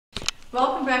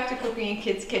Welcome back to Cooking in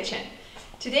Kids Kitchen.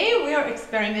 Today we are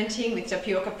experimenting with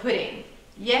tapioca pudding.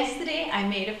 Yesterday I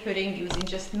made a pudding using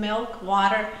just milk,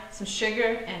 water, some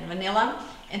sugar and vanilla,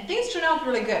 and things turned out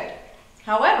really good.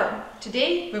 However,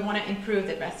 today we want to improve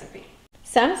the recipe.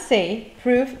 Some say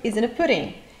proof is in a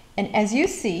pudding, and as you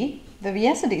see, the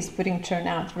yesterday's pudding turned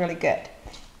out really good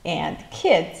and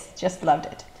kids just loved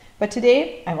it. But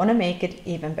today I want to make it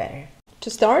even better. To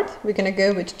start, we're going to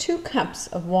go with 2 cups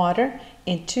of water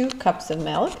and 2 cups of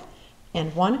milk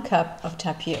and 1 cup of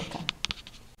tapioca.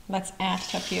 Let's add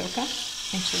tapioca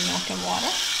into milk and water.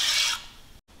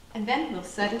 And then we'll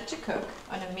set it to cook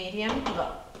on a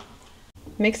medium-low.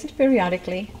 Mix it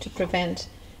periodically to prevent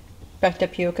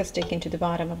tapioca sticking to the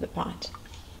bottom of the pot.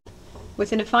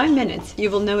 Within 5 minutes, you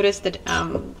will notice that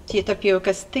the tapioca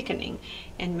is thickening.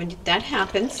 And when that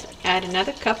happens, add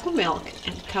another cup of milk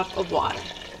and a cup of water.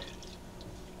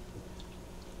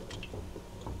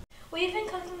 We've been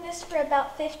cooking this for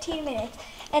about 15 minutes,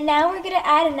 and now we're going to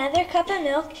add another cup of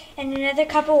milk and another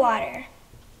cup of water.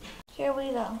 Here we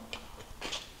go.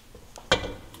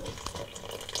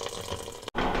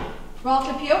 While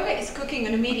tapioca is cooking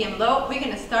on a medium-low, we're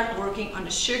going to start working on the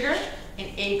sugar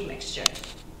and egg mixture.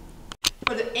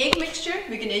 For the egg mixture,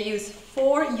 we're going to use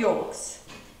 4 yolks.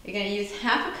 We're going to use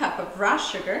half a cup of raw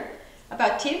sugar,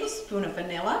 about a tablespoon of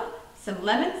vanilla, some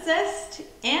lemon zest,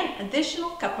 and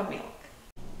additional cup of milk.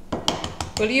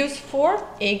 We'll use 4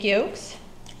 egg yolks,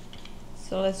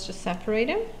 so let's just separate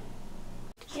them.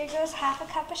 Here goes half a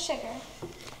cup of sugar,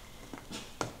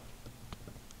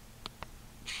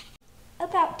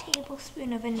 about a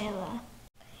tablespoon of vanilla,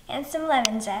 and some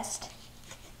lemon zest.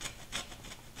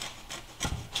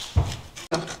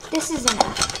 This is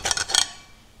enough.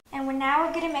 And now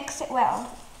we're going to mix it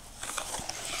well.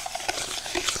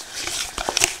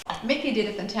 Mickey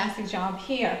did a fantastic job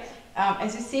here.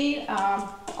 As you see,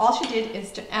 all she did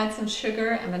is to add some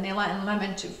sugar and vanilla and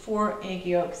lemon to 4 egg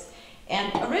yolks.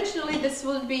 And originally this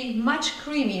would be much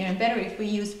creamier and better if we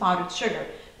used powdered sugar.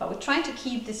 But we're trying to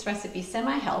keep this recipe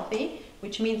semi-healthy,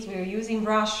 which means we're using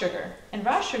raw sugar. And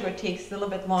raw sugar takes a little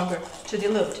bit longer to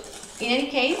dilute. In any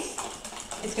case,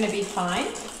 it's going to be fine.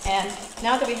 And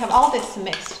now that we have all this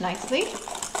mixed nicely,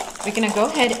 we're going to go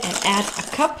ahead and add a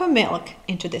cup of milk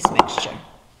into this mixture.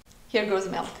 Here goes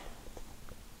milk.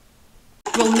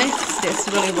 We'll mix this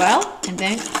really well, and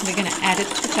then we're going to add it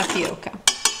to tapioca.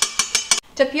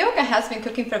 Tapioca has been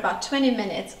cooking for about 20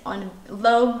 minutes on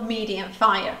low-medium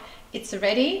fire. It's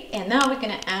ready, and now we're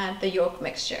going to add the yolk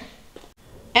mixture.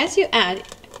 As you add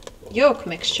yolk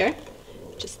mixture,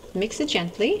 just mix it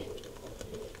gently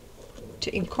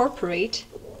to incorporate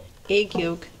egg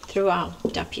yolk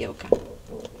throughout tapioca.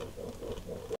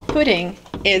 Pudding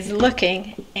is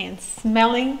looking and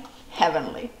smelling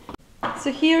heavenly.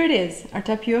 So here it is, our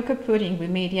tapioca pudding we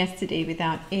made yesterday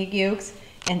without egg yolks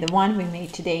and the one we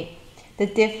made today. The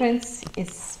difference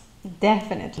is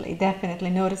definitely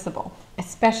noticeable,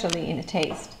 especially in the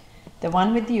taste. The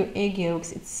one with the egg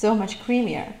yolks, it's so much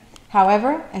creamier.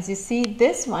 However, as you see,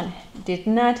 this one did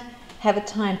not have a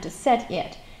time to set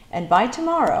yet. And by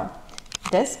tomorrow,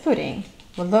 this pudding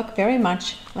will look very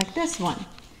much like this one,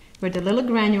 where the little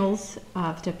granules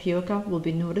of tapioca will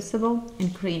be noticeable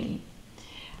and creamy.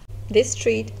 This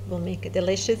treat will make a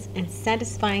delicious and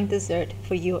satisfying dessert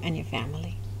for you and your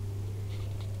family.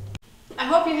 I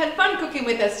hope you had fun cooking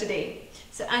with us today.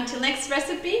 So until next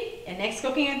recipe and next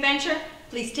cooking adventure,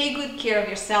 please take good care of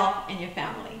yourself and your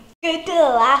family. Good to the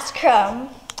last crumb.